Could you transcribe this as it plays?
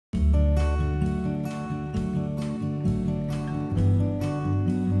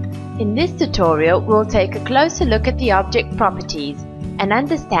In this tutorial, we'll take a closer look at the object properties and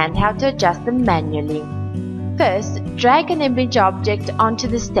understand how to adjust them manually. First, drag an image object onto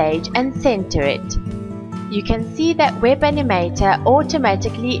the stage and center it. You can see that WebAnimator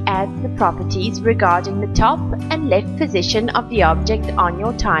automatically adds the properties regarding the top and left position of the object on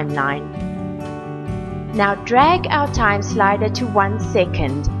your timeline. Now drag our time slider to 1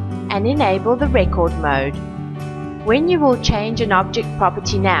 second and enable the record mode. When you will change an object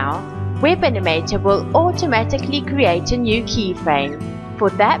property now, WebAnimator will automatically create a new keyframe for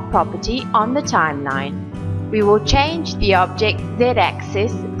that property on the timeline. We will change the object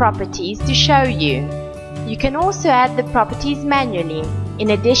Z-axis properties to show you. You can also add the properties manually, in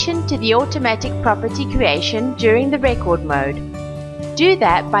addition to the automatic property creation during the record mode. Do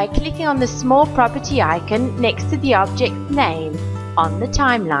that by clicking on the small property icon next to the object's name on the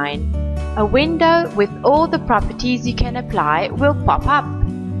timeline. A window with all the properties you can apply will pop up.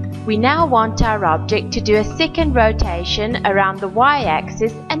 We now want our object to do a second rotation around the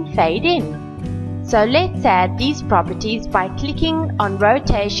Y-axis and fade in. So let's add these properties by clicking on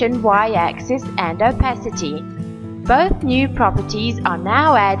Rotation Y-axis and Opacity. Both new properties are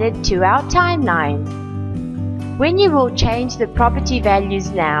now added to our timeline. When you will change the property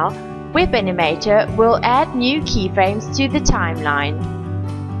values now, WebAnimator will add new keyframes to the timeline.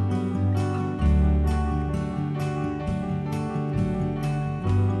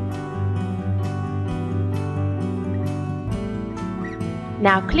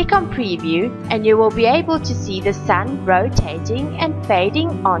 Now click on Preview and you will be able to see the sun rotating and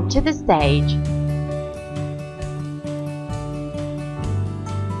fading onto the stage.